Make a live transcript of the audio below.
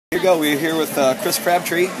Here we go. We're here with Chris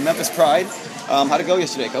Crabtree, Memphis Pride. How'd it go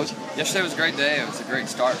yesterday, Coach? Yesterday was a great day. It was a great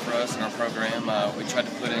start for us in our program. We tried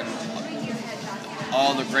to put in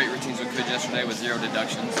all the great routines we could yesterday with 0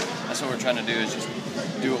 deductions. That's what we're trying to do, is just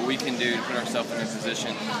do what we can do to put ourselves in a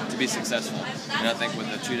position to be successful. And I think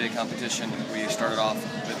with the 2-day competition, we started off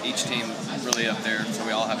with each team really up there, so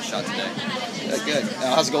we all have a shot today. Good.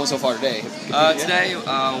 How's it going so far today? Today,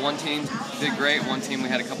 one team did great. One team we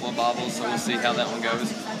had a couple of bobbles, so we'll see how that one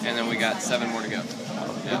goes. And then we got 7 more to go.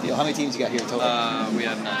 Good deal. How many teams you got here in total? We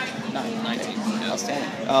have 9 teams. Yeah.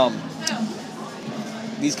 Outstanding.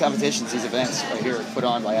 These competitions, these events right here, are put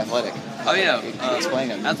on by Athletic. Oh yeah, explain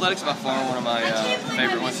them. Athletics by far one of my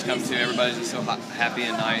favorite ones to come to. Everybody's just so happy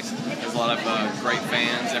and nice. There's a lot of great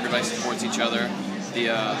fans. Everybody supports each other.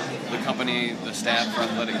 The company, the staff for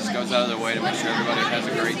Athletics goes out of their way to make sure everybody has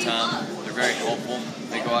a great time. They're very helpful.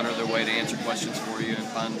 They go out of their way to answer questions for you and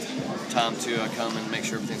find time to come and make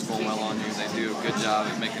sure everything's going well on you. They do a good job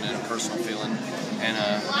at making it a personal feeling. And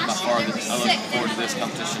by far, I look forward to this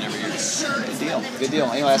competition every year. Good deal. Good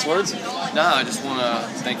deal. Any last words? No, I just want to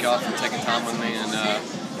thank y'all for taking time with me, and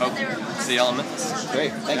hope to see y'all in Memphis.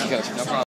 Great. Thank you, Coach. No problem.